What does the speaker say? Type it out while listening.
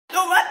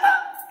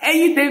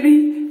Eyi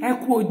Devi,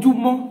 Eku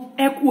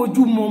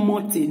Ojumo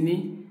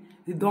Motini.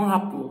 It don't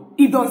happen.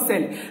 It don't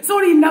sell.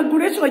 Sorry,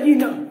 inauguration, you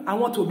know. I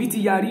want to beat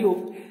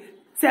Yario.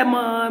 Say,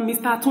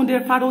 Mr.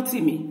 Tunde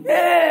Farotimi.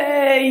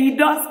 Hey, he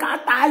don't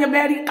scatter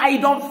America. He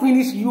don't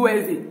finish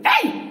USA.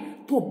 Hey,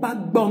 to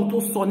backbone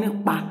to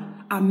sonne pa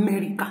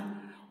America.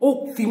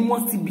 Oh, fi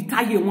won si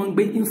bitaye won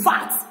gbe. In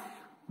fact,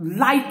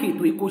 like it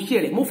we ko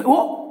share. Mo fe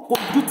ko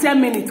do 10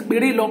 minutes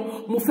pere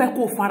lo. Mo fe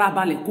ko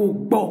farabalẹ̀ ko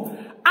gbọ́.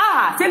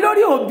 Ah, c'est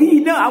lórí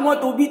Obi náà. I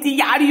want to beat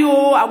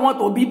Yario. I want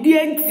to be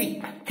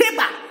DNT.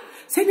 Heba.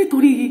 Say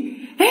nítorí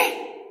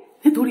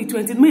nítorí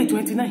May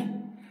 29.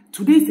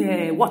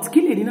 Today's what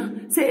killing now?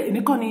 Say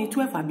Nikoni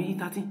 12 abi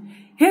 13.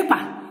 Hepa.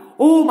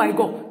 Oh my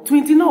God.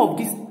 29 of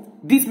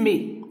this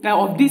May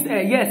of this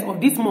yes of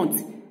this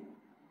month.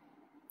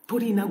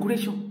 Tori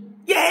inauguration.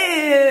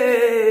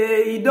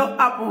 Yay! It don't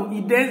happen.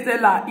 It don't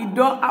sell. It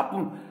don't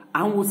happen.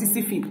 And wo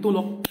sisi film to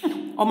lo.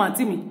 O ma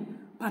ti mi.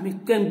 Ba mi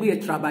ken gbe e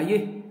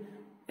travailler.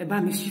 E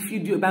ba mi shi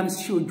video, e ba mi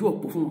shi ojú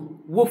òpó fún wọn.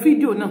 Wo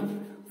video náà.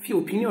 Fi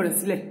opinion rẹ̀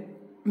sílẹ̀.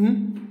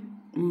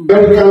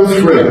 American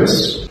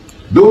friends,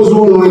 those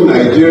who know in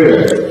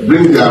Nigeria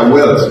bring their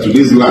wealth to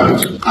this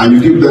land and you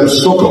give them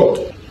succor.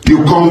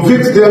 You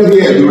convict them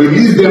here, you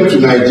release them to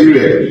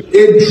Nigeria.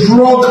 A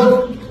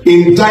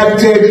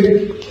drug-indicted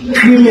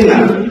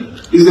criminal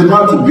is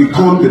about to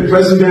become the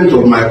president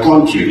of my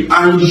country,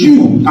 and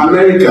you,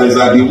 Americans,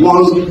 are the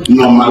ones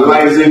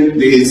normalizing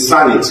the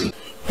insanity.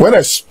 When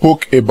I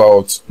spoke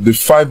about the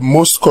 5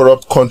 most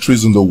corrupt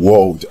countries in the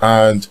world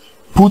and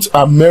put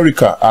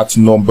America at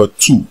number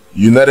 2,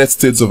 United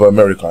States of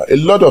America, a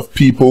lot of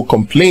people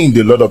complained,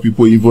 a lot of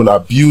people even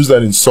abused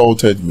and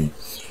insulted me.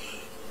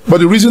 But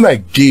the reason I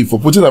gave for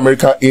putting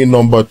America in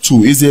number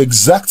 2 is the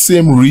exact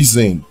same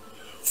reason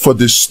for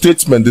the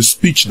statement, the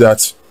speech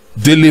that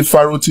Dele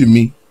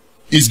Farotimi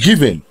is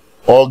giving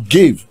or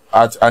gave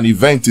at an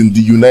event in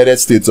the United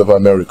States of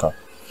America.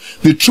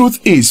 The truth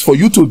is, for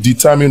you to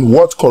determine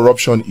what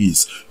corruption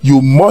is,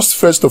 you must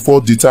first of all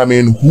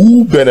determine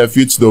who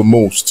benefits the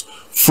most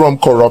from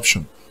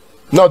corruption.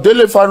 Now,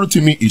 Dele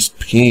Farotimi is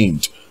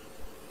pained.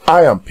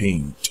 I am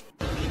pained.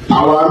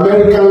 Our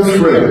American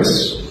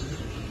friends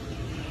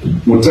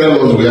will tell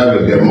us we have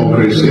a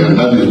democracy, and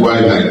that is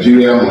why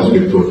Nigeria must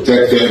be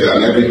protected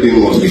and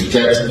everything must be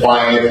kept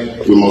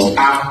quiet. We must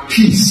have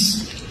peace.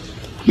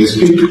 They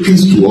speak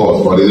peace to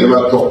us, but they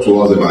never talk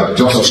to us about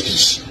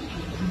justice.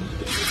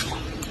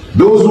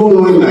 Those who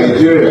know in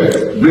Nigeria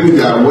bring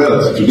their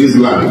wealth to this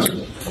land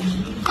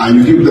and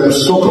you give them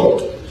succor.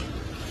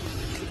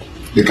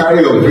 They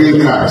carry your green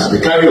cards, they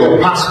carry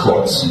your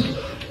passports,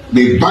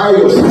 they buy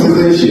your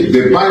citizenship,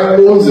 they buy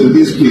homes in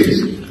this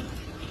place.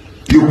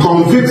 You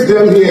convict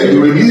them here, you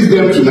release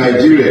them to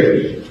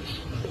Nigeria.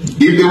 If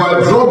they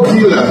were drug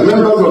dealers,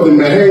 members of the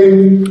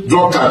Mahane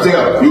drug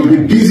cartel, you'd be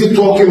busy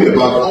talking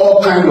about all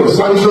kinds of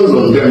sanctions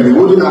on them. You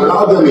wouldn't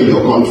allow them in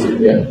your country.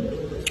 Yeah.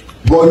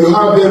 But you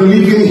have them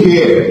living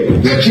here.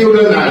 Their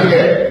children are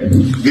here.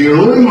 They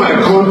ruin my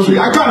country.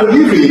 I can't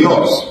live in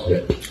yours.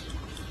 Yeah.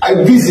 I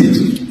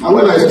visit. And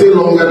when I stay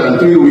longer than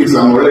 3 weeks,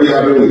 I'm already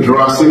having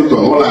withdrawal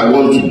symptoms. All I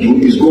want to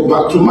do is go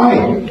back to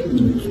mine.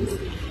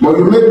 But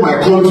you make my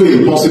country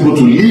impossible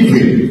to live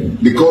in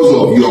because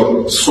of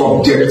your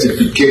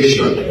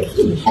subjectification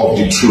of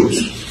the truth.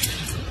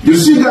 You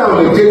sit down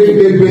on a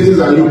day-to-day basis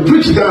and you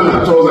preach down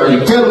at us and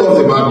you tell us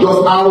about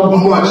just how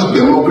much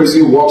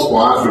democracy works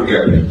for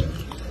Africa.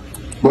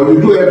 But you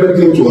do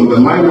everything to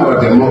undermine our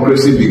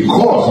democracy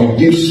because you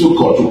give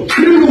succor to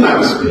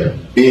criminals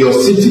in your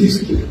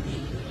cities.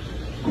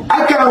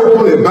 I can't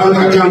open a bank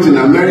account in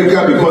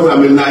America because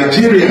I'm a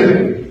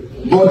Nigerian.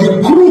 But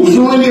the crooks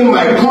ruining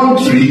my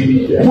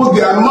country put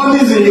their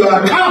monies in your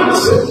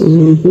accounts.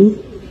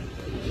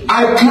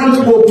 I can't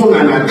open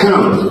an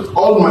account.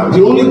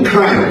 The only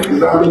crime is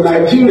that I'm a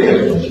Nigerian.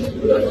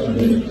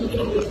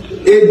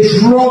 A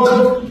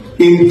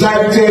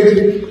drug-indicted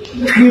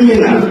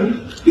criminal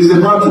is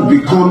about to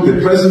become the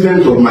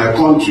president of my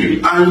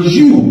country, and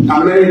you,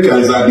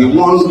 Americans, are the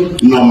ones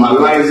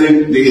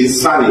normalizing the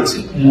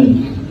insanity.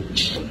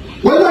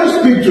 When I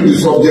speak to the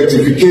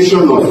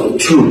subjectification of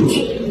truth,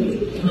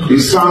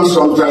 it sounds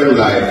sometimes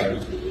like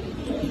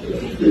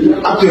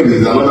actually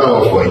it's another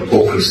word for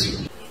hypocrisy.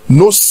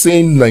 No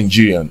sane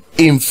Nigerian,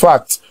 in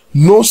fact,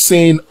 no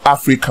sane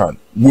African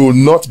will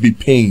not be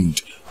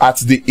pained at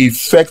the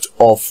effect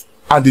of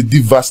and the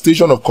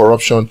devastation of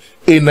corruption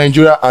in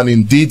Nigeria and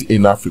indeed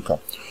in Africa.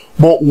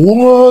 But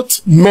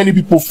what many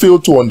people fail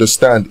to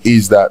understand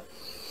is that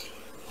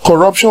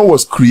corruption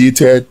was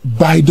created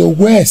by the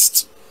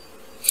West,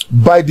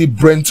 by the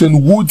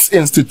Bretton Woods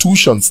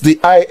institutions, the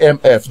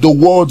IMF, the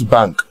World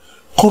Bank.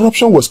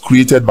 Corruption was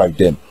created by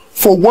them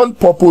for one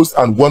purpose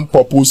and one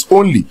purpose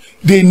only.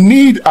 They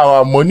need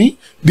our money,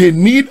 they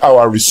need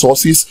our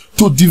resources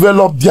to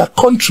develop their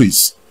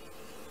countries.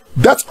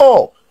 That's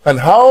all. And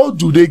how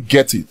do they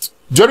get it?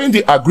 During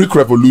the Agric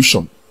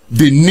Revolution,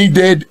 they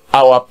needed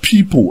our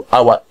people,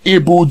 our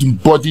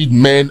able-bodied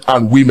men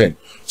and women.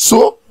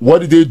 So what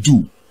did they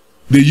do?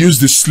 They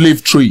used the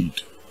slave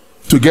trade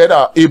to get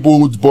our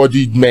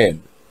able-bodied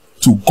men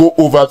to go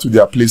over to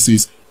their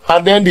places,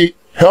 and then they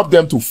help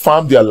them to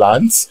farm their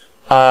lands,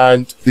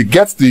 and they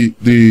get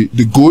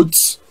the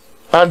goods,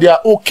 and they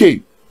are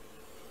okay.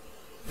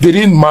 They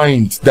didn't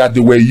mind that they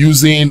were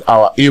using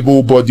our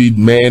able-bodied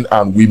men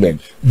and women,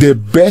 the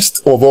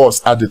best of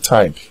us at the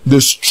time,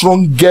 the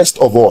strongest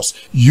of us,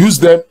 use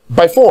them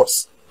by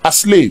force as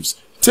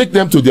slaves, take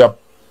them to their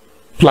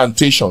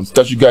plantations,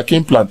 the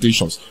sugarcane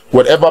plantations,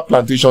 whatever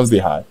plantations they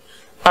had,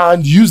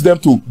 and use them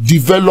to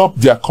develop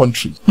their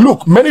country.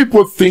 Look, many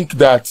people think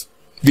that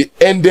they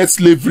ended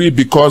slavery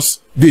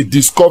because they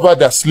discovered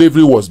that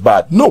slavery was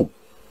bad. No.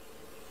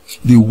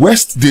 The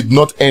West did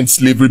not end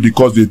slavery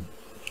because they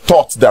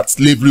thought that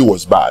slavery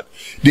was bad.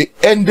 They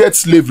ended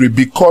slavery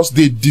because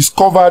they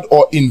discovered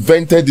or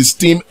invented the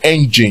steam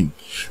engine.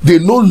 They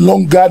no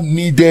longer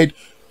needed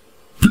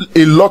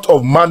a lot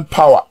of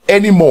manpower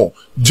anymore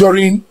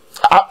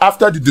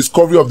after the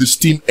discovery of the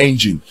steam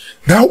engine.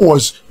 That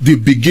was the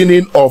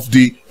beginning of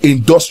the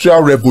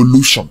Industrial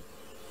Revolution.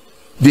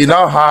 They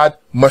now had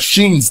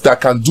machines that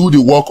can do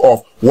the work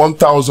of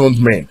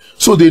 1,000 men.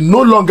 So they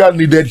no longer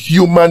needed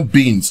human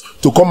beings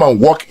to come and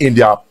work in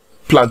their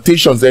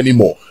plantations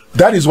anymore.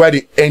 That is why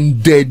they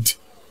ended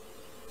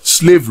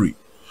slavery.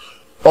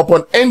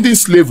 Upon ending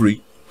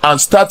slavery and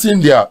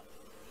starting their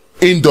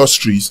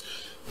industries,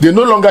 they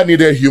no longer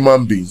needed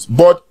human beings,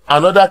 but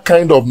another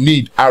kind of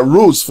need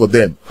arose for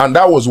them, and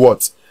that was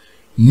what?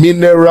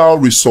 Mineral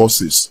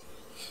resources.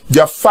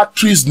 Their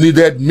factories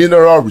needed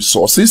mineral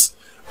resources,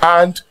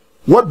 and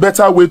what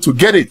better way to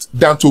get it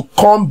than to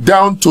come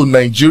down to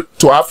Nigeria,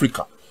 to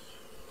Africa,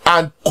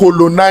 and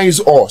colonize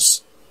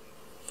us?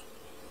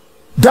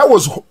 That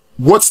was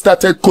what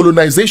started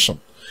colonization.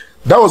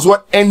 That was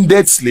what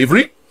ended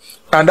slavery,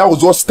 and that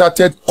was what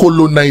started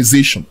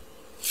colonization.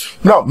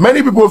 Now,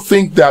 many people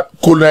think that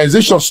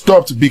colonization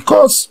stopped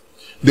because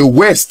the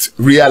West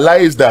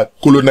realized that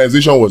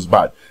colonization was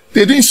bad.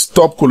 They didn't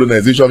stop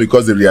colonization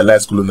because they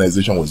realized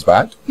colonization was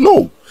bad.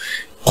 No.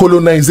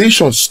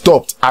 Colonization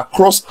stopped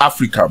across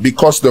Africa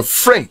because the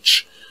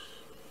French,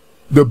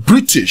 the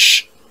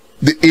British,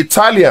 the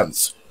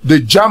Italians, the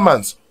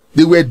Germans,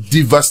 they were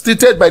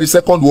devastated by the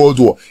Second World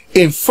War.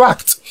 In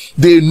fact,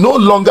 they no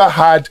longer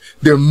had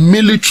the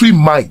military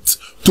might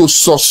to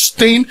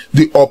sustain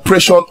the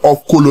oppression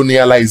of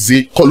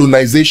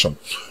colonization.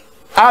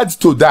 Add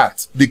to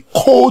that the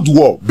Cold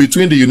War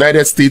between the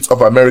United States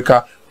of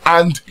America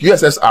and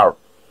USSR,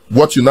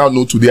 what you now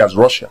know today as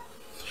Russia.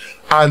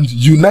 And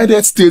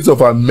United States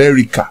of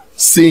America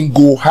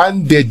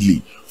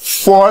single-handedly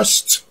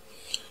forced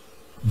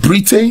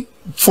Britain,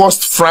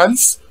 forced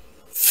France,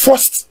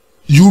 forced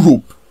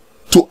Europe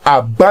to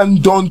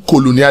abandon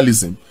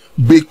colonialism,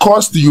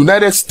 because the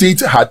United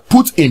States had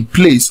put in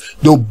place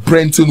the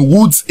Bretton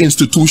Woods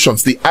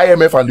institutions, the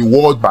IMF and the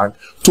World Bank,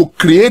 to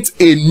create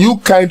a new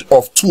kind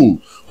of tool,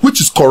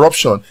 which is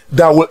corruption,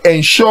 that will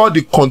ensure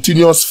the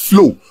continuous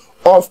flow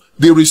of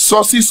the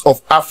resources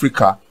of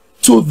Africa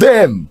to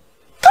them.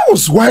 That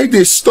was why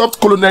they stopped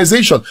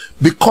colonization,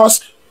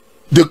 because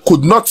they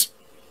could not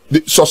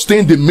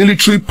sustain the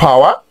military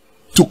power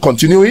to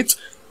continue it,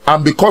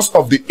 and because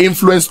of the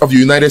influence of the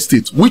United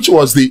States, which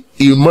was the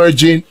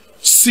emerging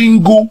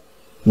single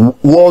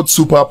world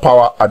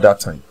superpower at that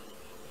time.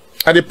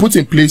 And they put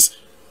in place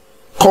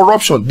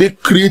corruption. They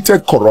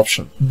created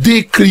corruption.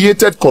 They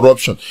created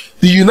corruption.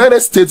 The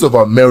United States of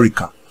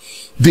America,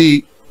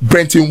 the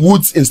Bretton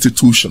Woods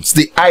institutions,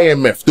 the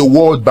IMF, the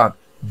World Bank,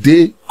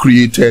 they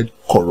created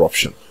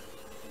corruption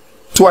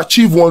to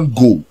achieve one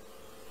goal.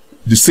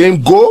 The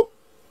same goal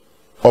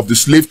of the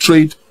slave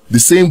trade, the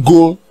same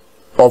goal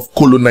of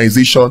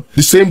colonization,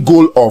 the same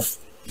goal of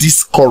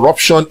this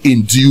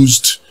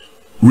corruption-induced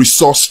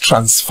resource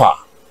transfer.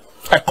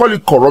 I call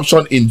it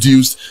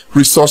corruption-induced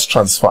resource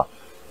transfer.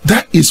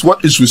 That is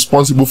what is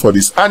responsible for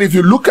this. And if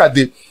you look at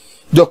the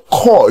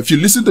core, if you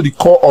listen to the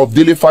core of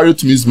Dele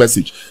Farotimi's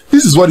message,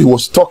 this is what he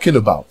was talking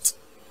about.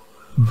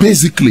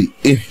 Basically,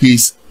 in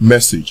his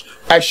message.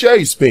 I share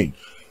his pain.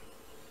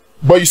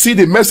 But you see,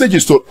 the message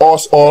is to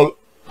us all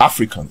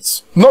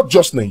Africans, not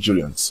just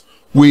Nigerians.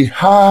 We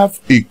have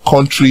a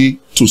country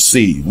to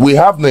save. We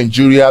have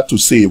Nigeria to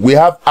save. We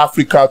have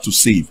Africa to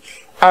save.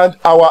 And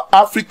our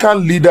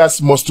African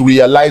leaders must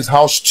realize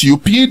how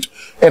stupid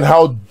and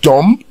how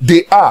dumb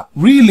they are.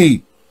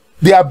 Really.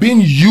 They are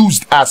being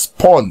used as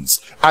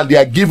pawns, and they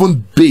are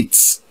given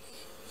baits.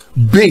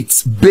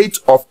 Bait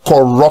of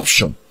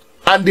corruption.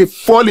 And they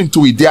fall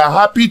into it. They are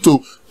happy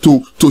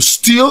to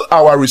steal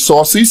our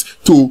resources,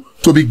 to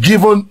be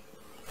given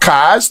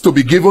cars, to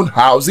be given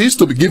houses,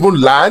 to be given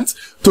land,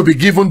 to be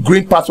given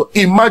green passport.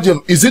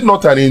 Imagine, is it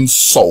not an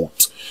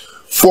insult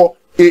for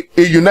a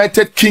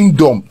United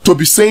Kingdom to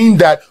be saying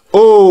that,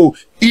 oh,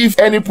 if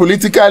any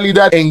political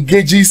leader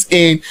engages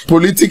in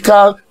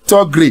political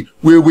thuggery,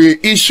 we will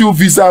issue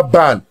visa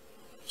ban?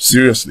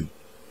 Seriously.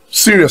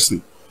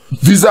 Seriously.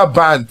 Visa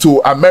ban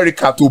to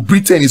America, to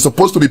Britain is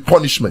supposed to be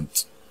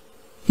punishment.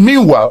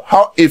 Meanwhile,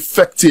 how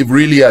effective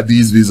really are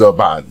these visa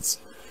bans?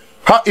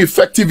 How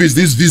effective is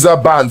this visa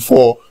ban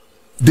for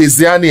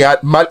Desiani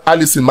at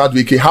Alison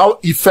Madwike? How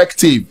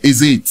effective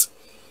is it?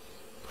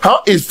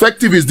 How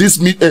effective is this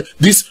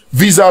this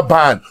visa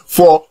ban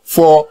for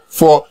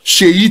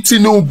Seyi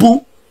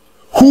Tinubu,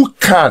 who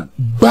can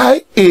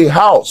buy a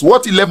house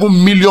worth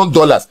 $11 million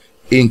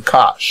in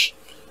cash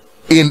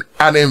in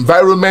an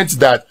environment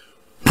that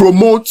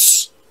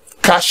promotes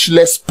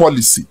cashless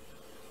policy?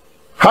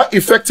 How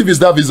effective is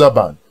that visa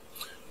ban?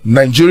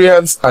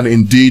 Nigerians and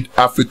indeed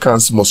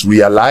Africans must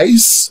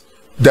realize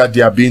that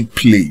they are being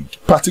played,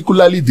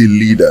 particularly the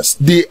leaders.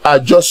 They are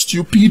just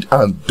stupid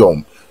and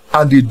dumb,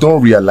 and they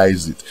don't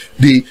realize it.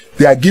 They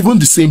are given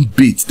the same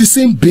bait, the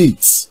same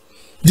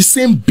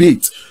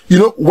bait. You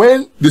know,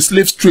 when the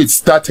slave trade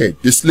started,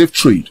 it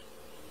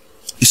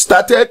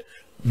started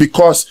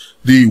because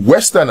the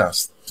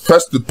Westerners,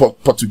 first the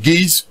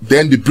Portuguese,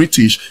 then the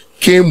British,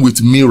 came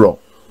with mirror,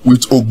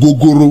 with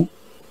ogogoro,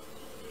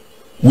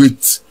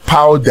 with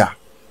powder.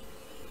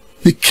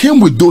 They came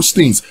with those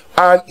things,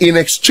 and in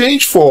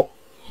exchange for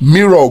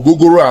mirror,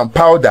 ogogoro, and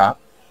powder,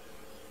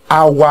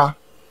 our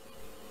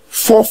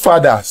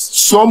forefathers,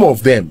 some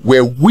of them,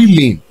 were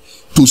willing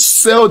to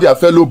sell their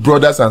fellow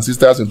brothers and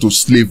sisters into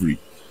slavery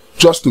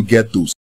just to get those.